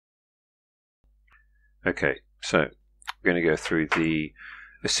Okay, so we're going to go through the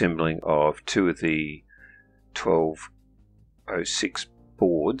assembling of two of the 1206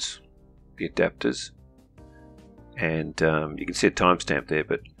 boards, the adapters, and you can see a timestamp there,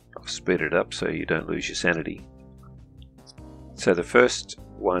 but I've sped it up so you don't lose your sanity. So the first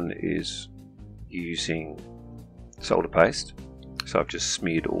one is using solder paste. So I've just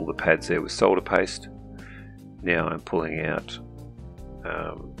smeared all the pads there with solder paste. Now I'm pulling out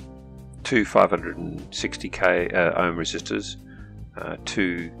two 560k ohm resistors,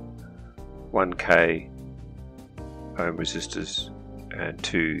 two 1k ohm resistors, and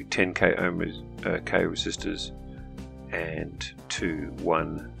two 10k ohm resistors, and two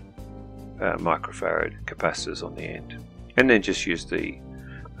 1 microfarad capacitors on the end, and then just use the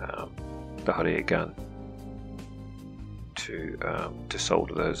hot air gun to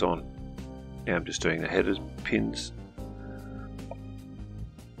solder those on. Now I'm just doing the header pins.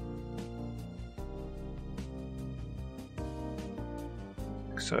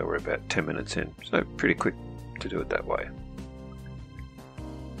 So we're about 10 minutes in, so pretty quick to do it that way.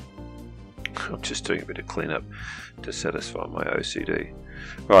 I'm just doing a bit of cleanup to satisfy my OCD.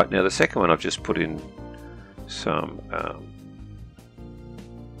 Right, now the second one I've just put in some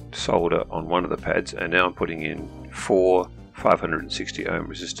solder on one of the pads, and now I'm putting in four 560 ohm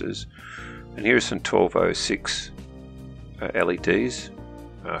resistors, and here are some 1206 LEDs,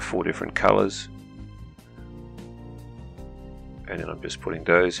 4 different colors, and then I'm just putting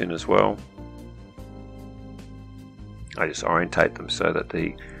those in as well. I just orientate them so that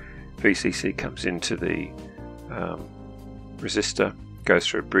the VCC comes into the resistor, goes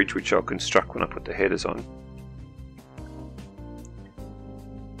through a bridge which I'll construct when I put the headers on.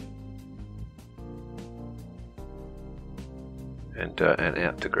 And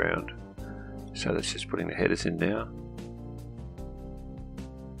out to ground. So that's just putting the headers in now.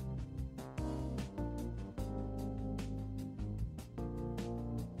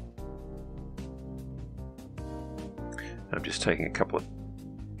 I'm just taking a couple of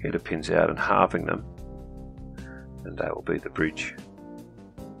header pins out and halving them, and that will be the bridge.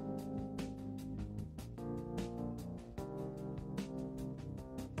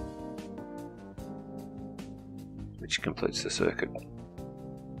 Which completes the circuit.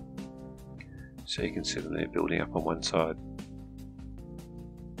 So you can see them there building up on one side.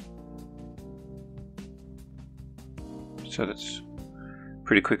 So that's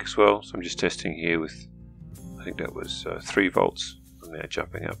pretty quick as well. So I'm just testing here with, I think that was 3 volts. I'm now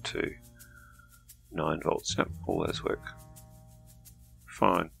jumping up to 9 volts. Yep, all those work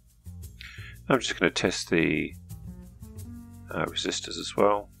fine. I'm just going to test the resistors as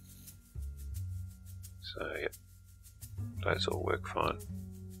well. So yep, those all work fine.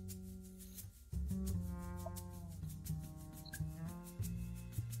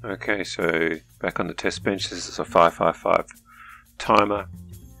 Okay, so back on the test bench, this is a 555 timer.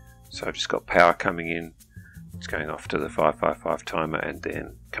 So I've just got power coming in, it's going off to the 555 timer, and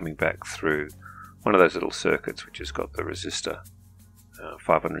then coming back through one of those little circuits which has got the resistor,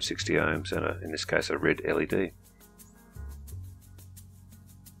 560 ohms, and in this case a red LED.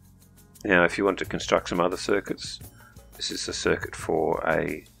 Now if you want to construct some other circuits, this is a circuit for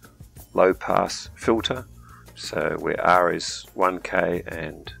a low pass filter, so where R is 1K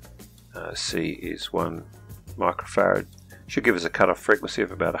and C is 1 microfarad. Should give us a cutoff frequency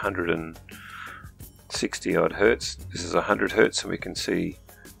of about 160 odd hertz. This is 100 hertz, and we can see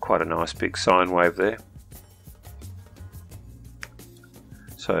quite a nice big sine wave there.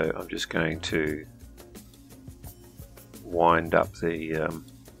 So I'm just going to wind up the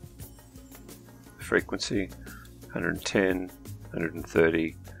frequency. 110,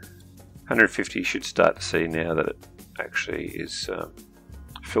 130, 150. You should start to see now that it actually is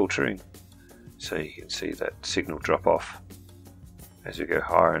filtering. So you can see that signal drop off as we go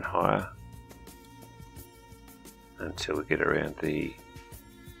higher and higher until we get around the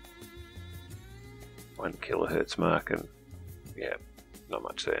 1 kilohertz mark, and yeah, not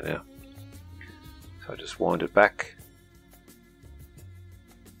much there now. So I just wind it back,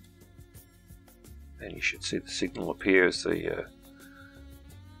 and you should see the signal appear as the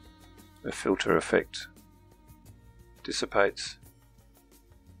filter effect dissipates.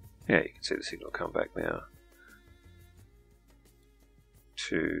 Yeah, you can see the signal come back now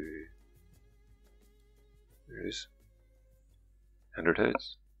to, there it is, 100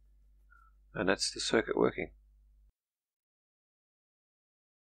 hertz, and that's the circuit working.